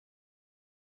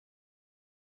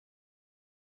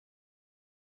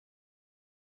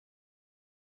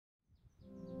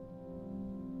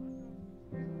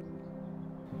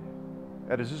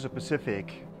At Azusa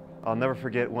Pacific, I'll never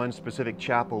forget one specific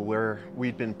chapel where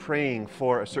we'd been praying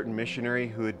for a certain missionary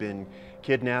who had been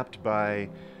kidnapped by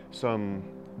some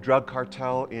drug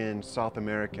cartel in South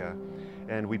America.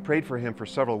 And we prayed for him for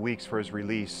several weeks for his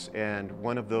release. And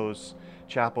one of those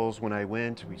chapels, when I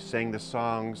went, we sang the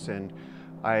songs, and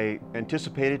I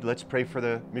anticipated, let's pray for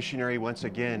the missionary once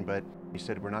again. But he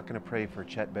said, we're not going to pray for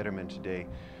Chet Betterman today.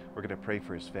 We're going to pray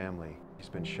for his family. He's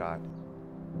been shot.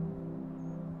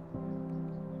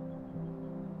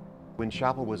 When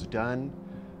chapel was done,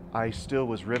 I still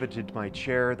was riveted to my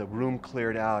chair. The room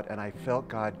cleared out, and I felt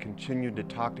God continued to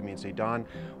talk to me and say, Don,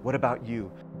 what about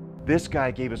you? This guy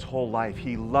gave his whole life.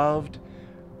 He loved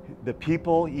the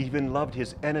people, he even loved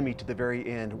his enemy to the very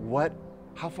end.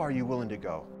 How far are you willing to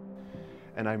go?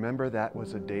 And I remember that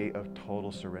was a day of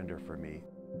total surrender for me.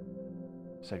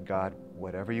 I said, God,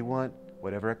 whatever you want,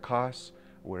 whatever it costs,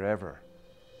 wherever,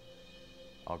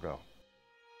 I'll go.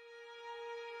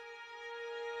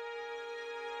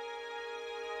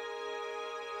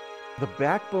 The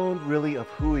backbone really of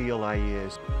who Eli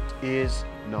is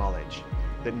knowledge.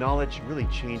 That knowledge really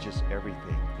changes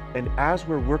everything. And as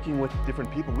we're working with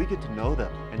different people, we get to know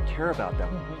them and care about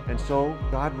them. And so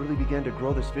God really began to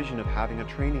grow this vision of having a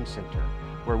training center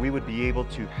where we would be able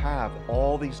to have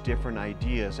all these different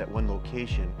ideas at one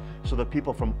location so that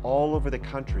people from all over the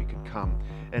country could come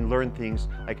and learn things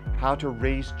like how to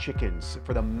raise chickens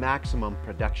for the maximum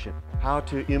production, how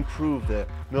to improve the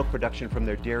milk production from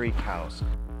their dairy cows,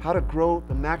 how to grow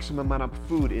the maximum amount of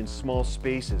food in small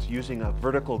spaces using a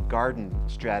vertical garden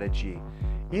strategy,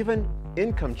 even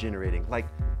income generating, like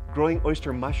growing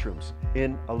oyster mushrooms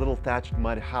in a little thatched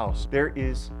mud house. There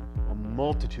is a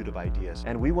multitude of ideas,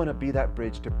 and we want to be that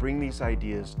bridge to bring these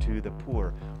ideas to the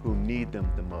poor who need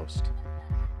them the most.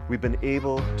 We've been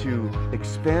able to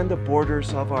expand the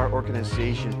borders of our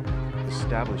organization,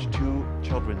 establish 2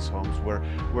 children's homes where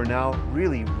we're now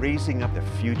really raising up the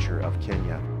future of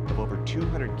Kenya, of over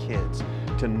 200 kids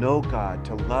to know God,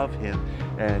 to love Him,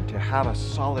 and to have a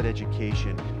solid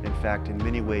education. In fact, in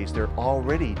many ways, they're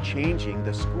already changing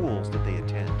the schools that they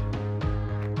attend.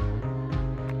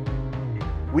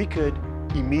 We could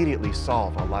immediately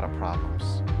solve a lot of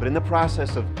problems, but in the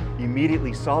process of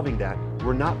immediately solving that,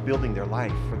 we're not building their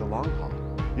life for the long haul.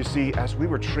 You see, as we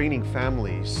were training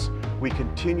families, we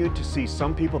continued to see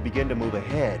some people begin to move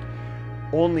ahead,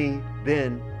 only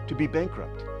then to be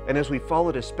bankrupt. And as we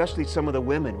followed, especially some of the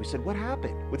women, we said, what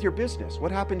happened with your business?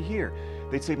 What happened here?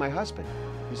 They'd say, my husband,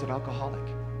 he's an alcoholic.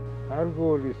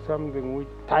 Alcohol is something which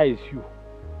ties you.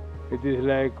 It is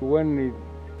like when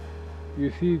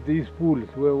you see these pools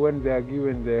when they are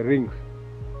given the rings.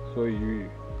 So you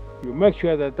make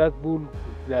sure that that pool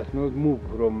does not move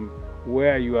from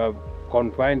where you have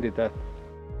confined it at.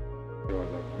 There was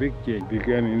a big change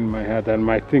began in my heart and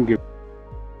my thinking.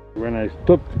 When I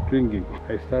stopped drinking,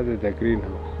 I started a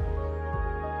greenhouse.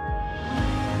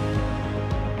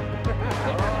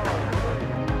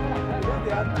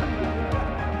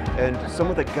 And some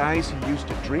of the guys he used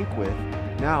to drink with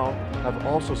now have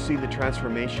also seen the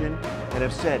transformation and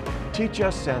have said, teach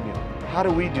us, Samuel, how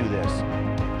do we do this?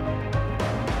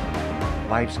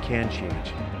 Lives can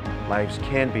change. Lives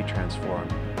can be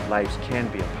transformed. Lives can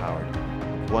be empowered.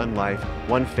 One life,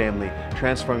 one family,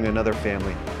 transforming another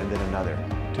family, and then another.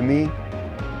 To me,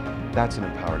 that's an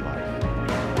empowered life.